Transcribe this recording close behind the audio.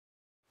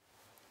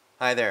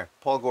Hi there,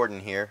 Paul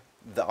Gordon here,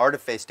 The Art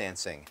of Face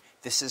Dancing.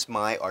 This is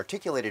my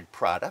articulated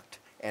product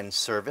and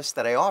service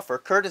that I offer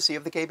courtesy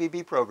of the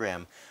KBB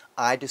program.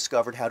 I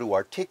discovered how to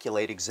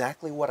articulate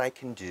exactly what I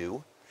can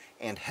do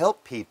and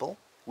help people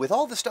with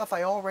all the stuff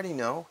I already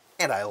know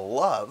and I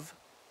love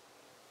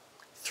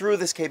through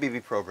this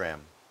KBB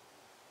program.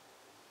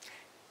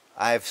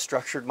 I've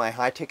structured my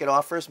high-ticket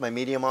offers, my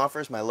medium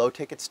offers, my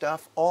low-ticket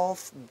stuff, all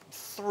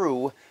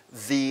through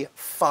the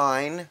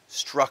fine,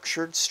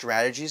 structured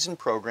strategies and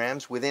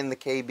programs within the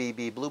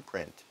KBB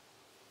blueprint.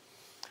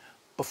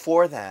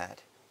 Before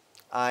that,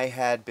 I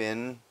had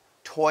been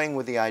toying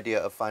with the idea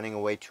of finding a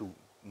way to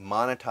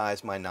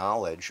monetize my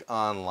knowledge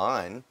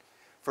online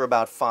for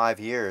about 5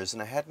 years,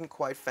 and I hadn't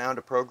quite found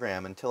a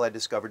program until I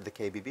discovered the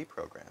KBB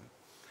program.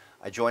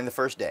 I joined the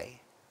first day.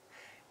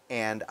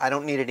 And I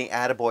don't need any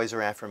attaboys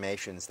or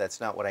affirmations. That's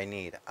not what I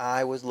need.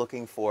 I was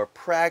looking for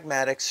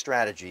pragmatic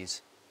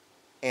strategies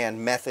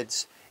and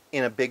methods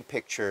in a big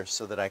picture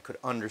so that I could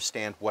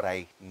understand what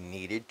I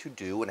needed to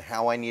do and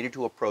how I needed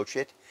to approach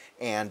it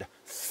and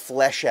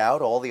flesh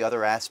out all the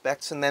other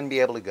aspects and then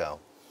be able to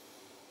go.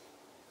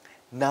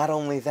 Not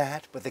only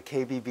that, but the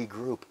KBB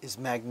group is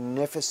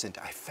magnificent.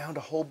 I found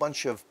a whole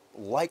bunch of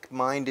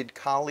like-minded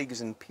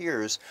colleagues and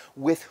peers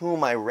with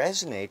whom I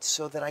resonate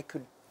so that I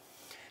could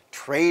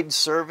trade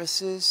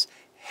services,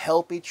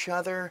 help each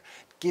other,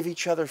 give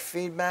each other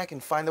feedback,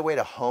 and find a way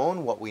to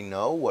hone what we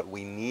know, what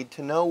we need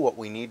to know, what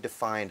we need to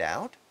find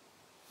out.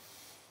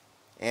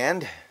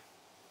 And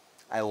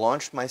I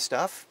launched my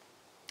stuff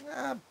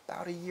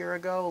about a year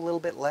ago, a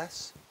little bit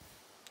less.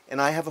 And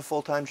I have a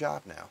full-time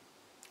job now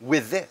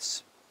with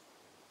this.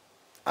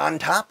 On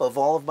top of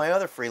all of my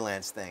other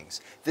freelance things.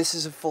 This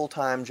is a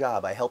full-time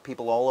job. I help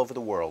people all over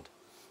the world.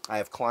 I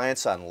have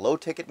clients on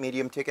low-ticket,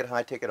 medium-ticket,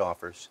 high-ticket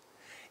offers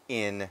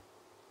in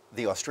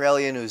the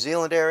Australia, New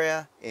Zealand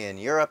area, in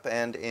Europe,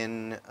 and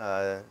in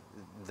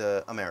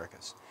the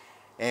Americas.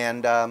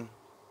 And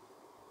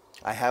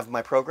I have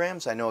my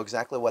programs. I know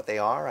exactly what they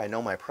are. I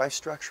know my price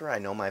structure. I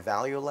know my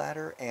value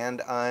ladder.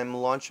 And I'm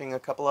launching a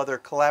couple other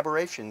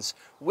collaborations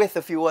with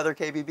a few other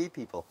KBB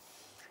people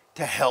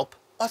to help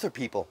other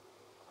people.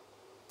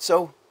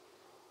 So,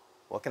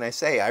 what can I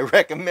say? I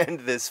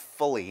recommend this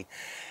fully.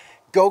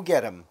 Go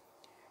get them.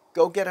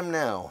 Go get them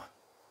now.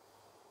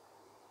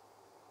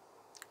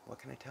 What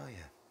can I tell you?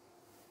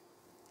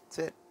 That's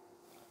it.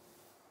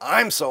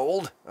 I'm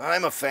sold.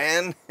 I'm a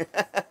fan.